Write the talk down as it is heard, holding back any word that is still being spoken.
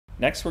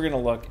Next, we're going to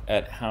look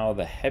at how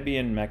the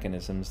Hebbian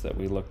mechanisms that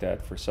we looked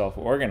at for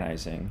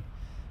self-organizing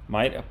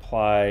might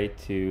apply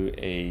to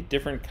a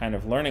different kind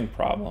of learning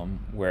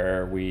problem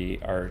where we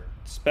are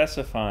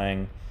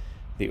specifying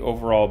the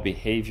overall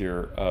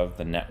behavior of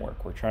the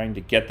network. We're trying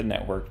to get the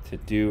network to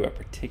do a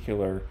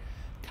particular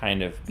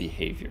kind of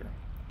behavior.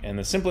 And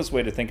the simplest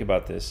way to think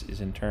about this is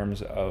in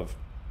terms of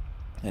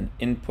an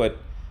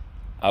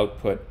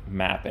input-output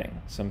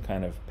mapping, some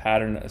kind of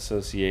pattern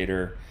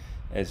associator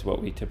is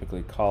what we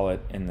typically call it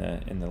in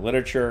the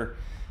literature.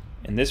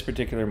 In this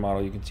particular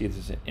model, you can see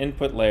there's an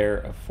input layer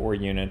of 4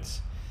 units,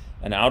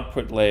 an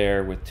output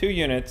layer with 2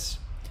 units,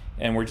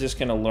 and we're just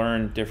going to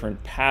learn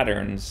different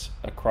patterns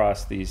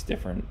across these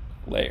different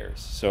layers.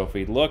 So if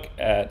we look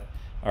at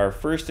our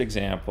first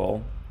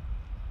example,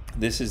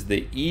 this is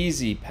the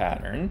easy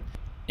pattern.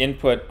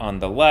 Input on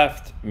the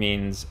left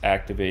means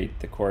activate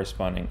the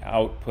corresponding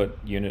output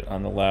unit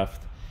on the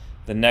left,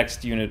 the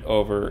next unit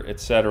over,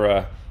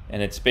 etc.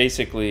 And it's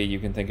basically, you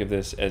can think of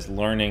this as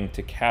learning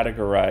to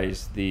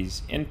categorize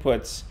these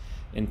inputs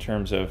in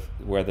terms of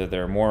whether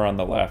they're more on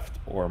the left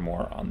or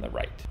more on the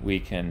right.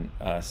 We can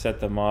set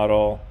the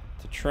model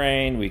to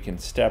train. We can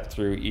step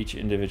through each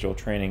individual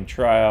training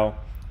trial.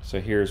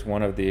 So here's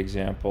one of the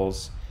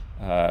examples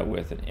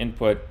with an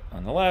input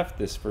on the left,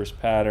 this first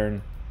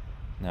pattern.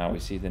 Now we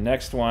see the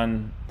next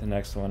one,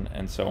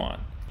 and so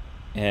on.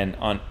 And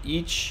on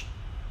each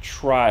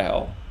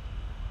trial,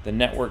 the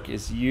network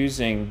is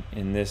using,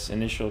 in this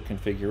initial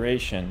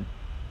configuration,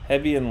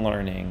 Hebbian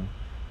learning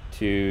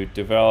to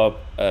develop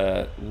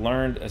a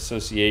learned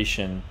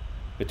association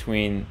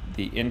between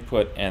the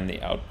input and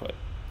the output.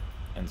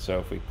 And so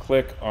if we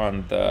click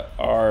on the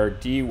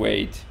RD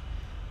weight,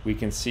 we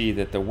can see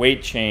that the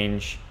weight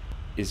change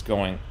is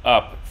going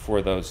up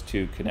for those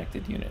 2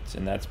 connected units.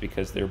 And that's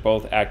because they're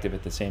both active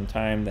at the same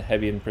time. The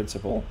Hebbian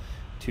principle,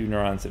 2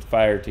 neurons that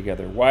fire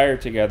together, wire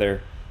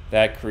together,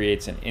 that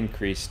creates an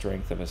increased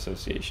strength of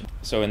association.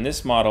 So in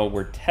this model,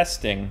 we're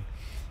testing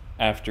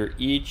after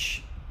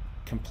each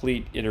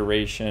complete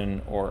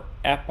iteration, or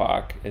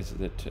epoch is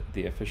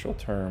the official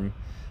term,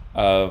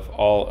 of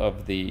all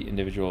of the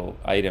individual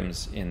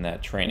items in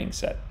that training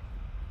set.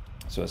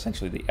 So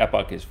essentially the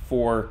epoch is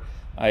 4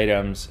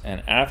 items,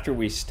 and after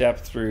we step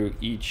through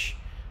each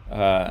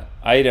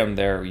item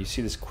there, you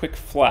see this quick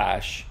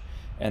flash,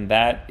 and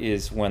that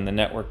is when the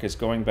network is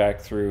going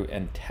back through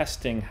and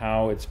testing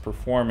how it's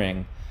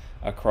performing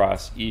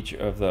across each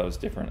of those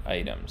different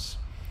items.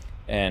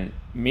 And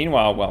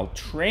meanwhile, while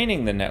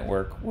training the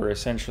network, we're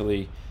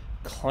essentially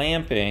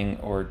clamping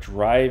or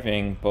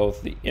driving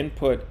both the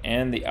input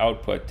and the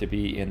output to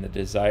be in the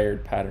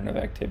desired pattern of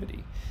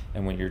activity.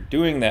 And when you're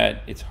doing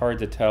that, it's hard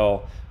to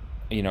tell,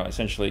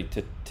 essentially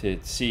to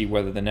see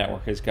whether the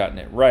network has gotten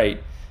it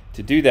right.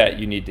 To do that,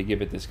 you need to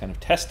give it this kind of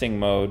testing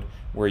mode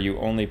where you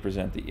only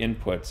present the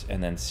inputs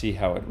and then see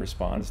how it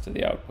responds to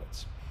the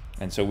outputs.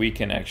 And so we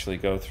can actually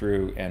go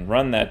through and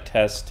run that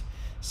test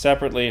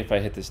separately. If I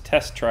hit this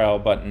test trial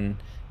button,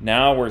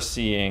 now we're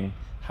seeing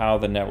how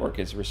the network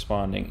is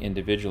responding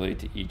individually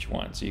to each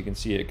one. So you can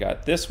see it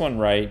got this one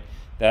right.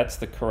 That's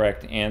the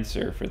correct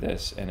answer for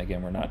this. And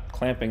again, we're not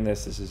clamping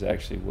this. This is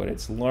actually what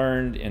it's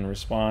learned in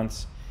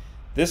response.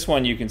 This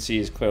one you can see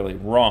is clearly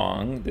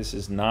wrong. This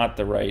is not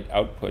the right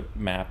output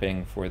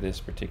mapping for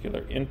this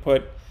particular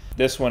input.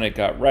 This one it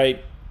got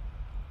right,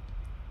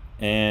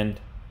 and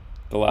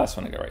the last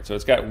one it got right. So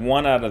it's got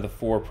 1 out of the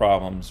 4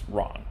 problems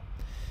wrong.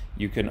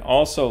 You can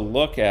also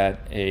look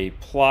at a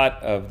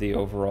plot of the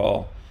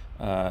overall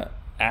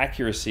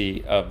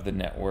accuracy of the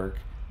network,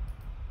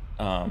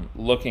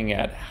 looking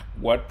at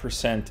what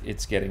 %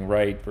 it's getting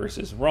right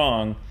versus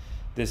wrong.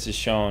 This is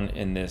shown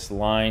in this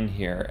line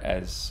here,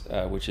 as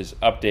which is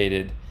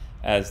updated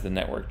as the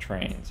network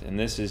trains. And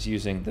this is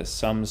using the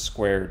sum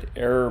squared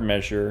error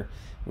measure,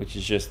 which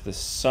is just the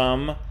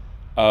sum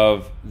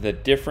of the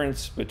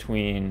difference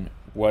between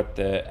what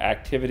the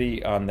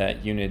activity on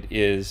that unit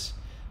is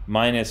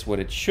minus what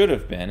it should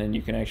have been. And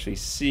you can actually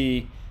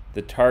see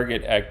the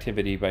target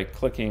activity by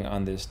clicking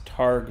on this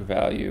targ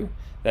value.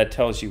 That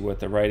tells you what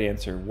the right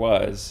answer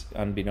was,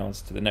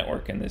 unbeknownst to the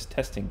network in this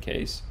testing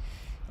case.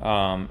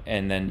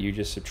 And then you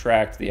just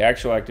subtract the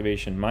actual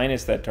activation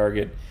minus that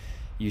target.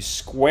 You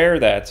square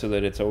that so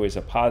that it's always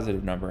a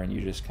positive number, and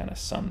you just kind of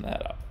sum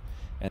that up.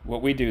 And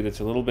what we do that's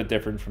a little bit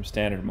different from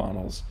standard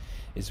models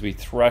is we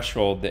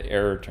threshold the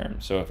error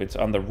term. So if it's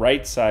on the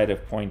right side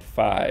of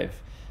 0.5,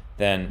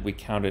 then we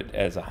count it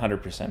as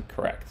 100%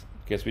 correct,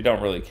 because we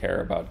don't really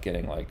care about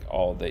getting like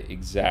all the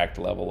exact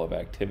level of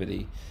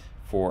activity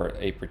for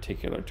a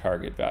particular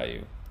target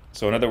value.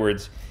 So in other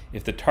words,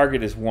 if the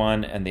target is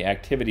 1 and the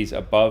activity is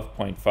above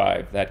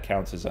 0.5, that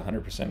counts as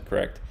 100%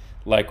 correct.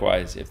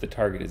 Likewise, if the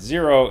target is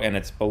 0 and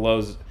it's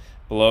below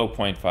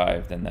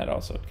 0.5, then that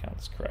also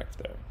counts correct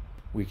there.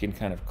 We can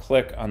kind of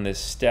click on this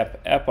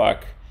step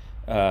epoch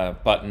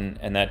button,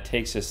 and that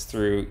takes us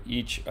through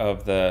each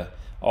of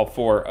all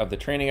 4 of the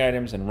training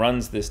items and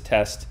runs this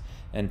test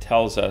and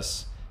tells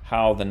us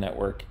how the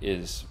network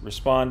is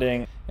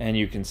responding. And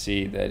you can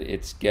see that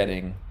it's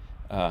getting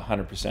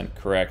 100%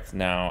 correct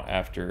now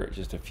after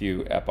just a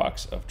few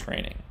epochs of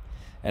training.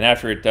 And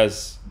after it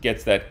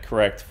gets that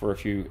correct for a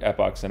few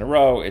epochs in a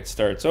row, it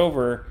starts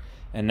over,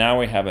 and now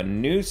we have a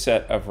new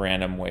set of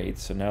random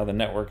weights. So now the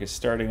network is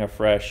starting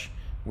afresh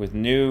with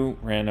new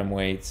random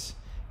weights,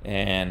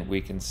 and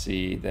we can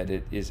see that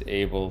it is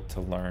able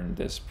to learn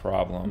this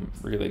problem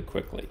really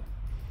quickly.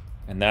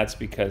 And that's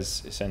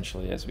because,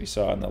 essentially, as we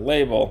saw in the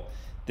label,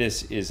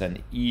 this is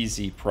an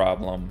easy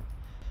problem.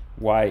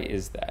 Why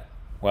is that?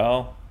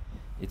 Well,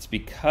 it's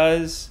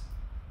because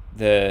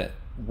the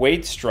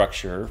weight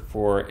structure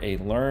for a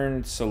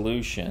learned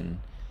solution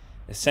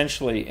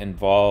essentially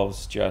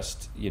involves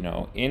just,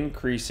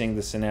 increasing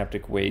the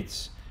synaptic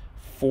weights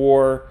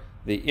for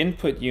the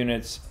input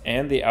units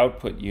and the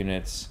output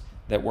units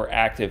that were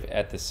active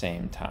at the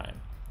same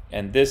time.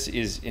 And this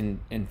is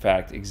in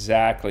fact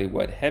exactly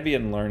what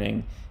Hebbian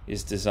learning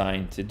is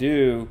designed to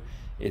do.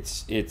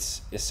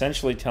 It's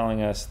essentially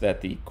telling us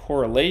that the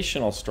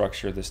correlational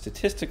structure, the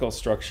statistical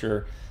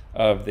structure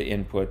of the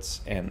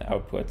inputs and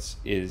outputs,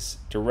 is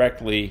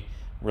directly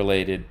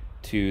related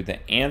to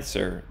the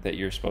answer that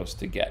you're supposed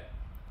to get.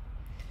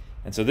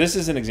 And so this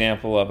is an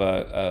example of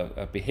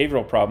a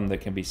behavioral problem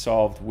that can be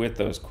solved with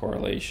those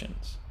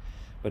correlations.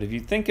 But if you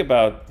think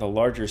about the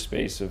larger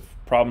space of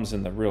problems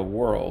in the real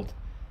world,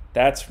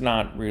 that's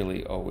not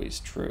really always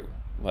true.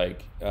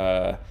 Like,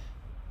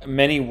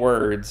 many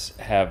words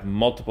have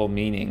multiple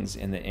meanings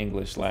in the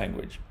English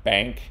language.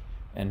 Bank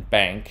and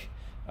bank,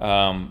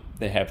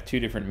 they have two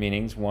different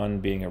meanings, one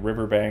being a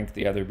riverbank,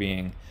 the other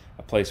being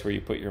a place where you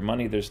put your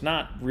money. There's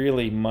not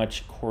really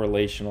much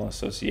correlational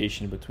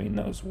association between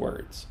those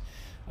words.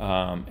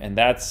 And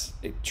that's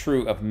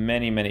true of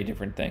many, many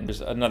different things.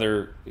 There's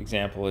another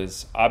example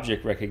is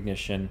object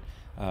recognition.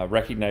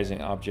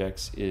 Recognizing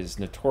objects is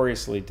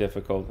notoriously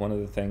difficult. One of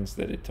the things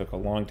that it took a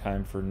long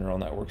time for neural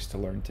networks to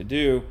learn to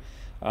do.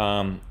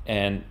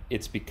 And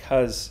it's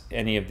because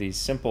any of these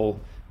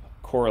simple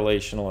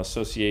correlational,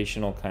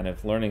 associational kind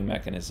of learning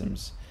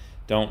mechanisms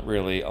don't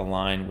really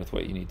align with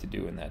what you need to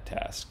do in that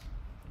task.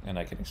 And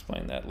I can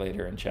explain that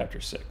later in chapter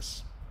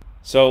 6.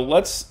 So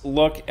let's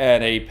look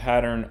at a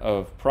pattern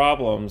of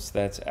problems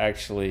that's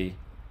actually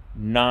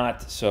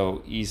not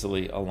so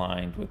easily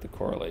aligned with the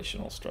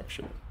correlational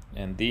structure.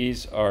 And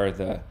these are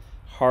the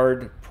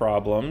hard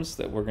problems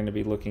that we're going to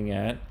be looking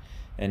at.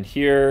 And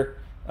here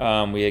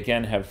we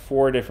again have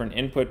 4 different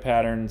input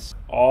patterns.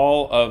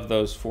 All of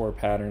those 4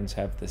 patterns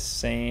have the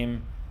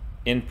same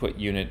input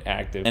unit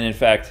active. And in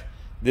fact,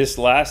 this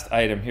last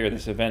item here,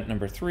 this event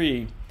number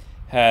 3,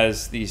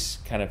 has these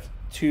kind of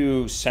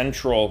 2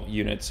 central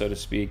units, so to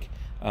speak,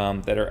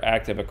 that are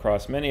active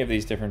across many of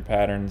these different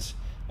patterns.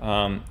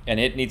 And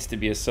it needs to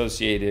be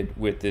associated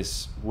with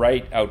this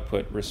right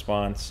output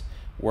response,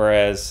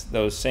 whereas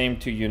those same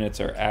 2 units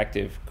are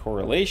active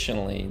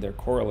correlationally. They're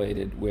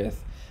correlated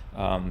with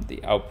the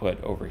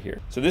output over here.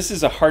 So this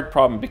is a hard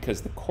problem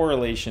because the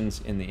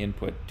correlations in the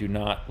input do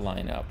not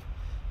line up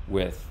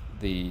with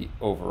the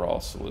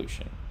overall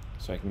solution.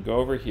 So I can go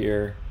over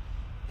here,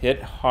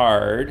 hit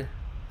hard,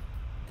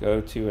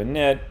 go to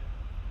init,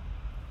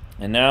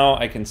 and now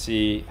I can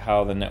see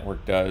how the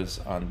network does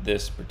on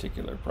this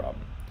particular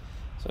problem.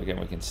 So again,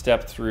 we can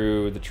step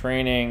through the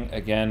training.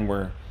 Again,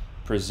 we're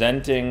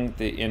presenting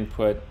the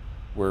input,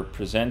 we're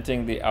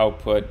presenting the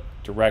output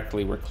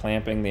directly, we're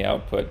clamping the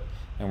output,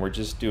 and we're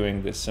just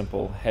doing this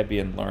simple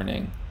Hebbian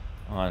learning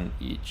on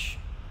each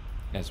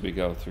as we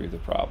go through the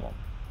problem.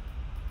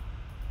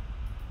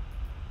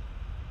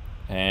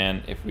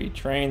 And if we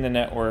train the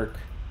network,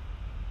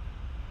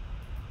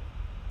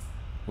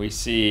 we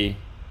see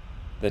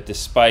that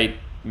despite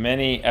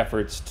many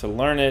efforts to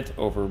learn it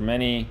over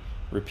many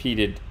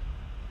repeated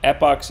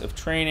epochs of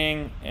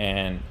training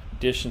and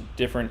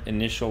different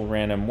initial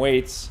random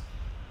weights,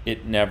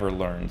 it never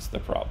learns the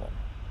problem.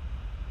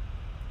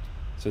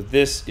 So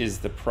this is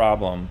the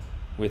problem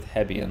with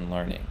Hebbian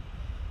learning.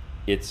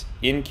 It's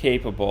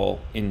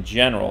incapable in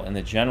general, in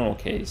the general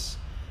case,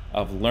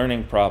 of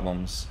learning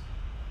problems,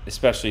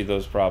 especially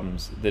those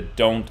problems that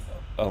don't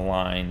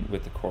align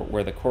with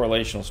where the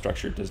correlational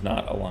structure does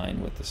not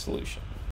align with the solution.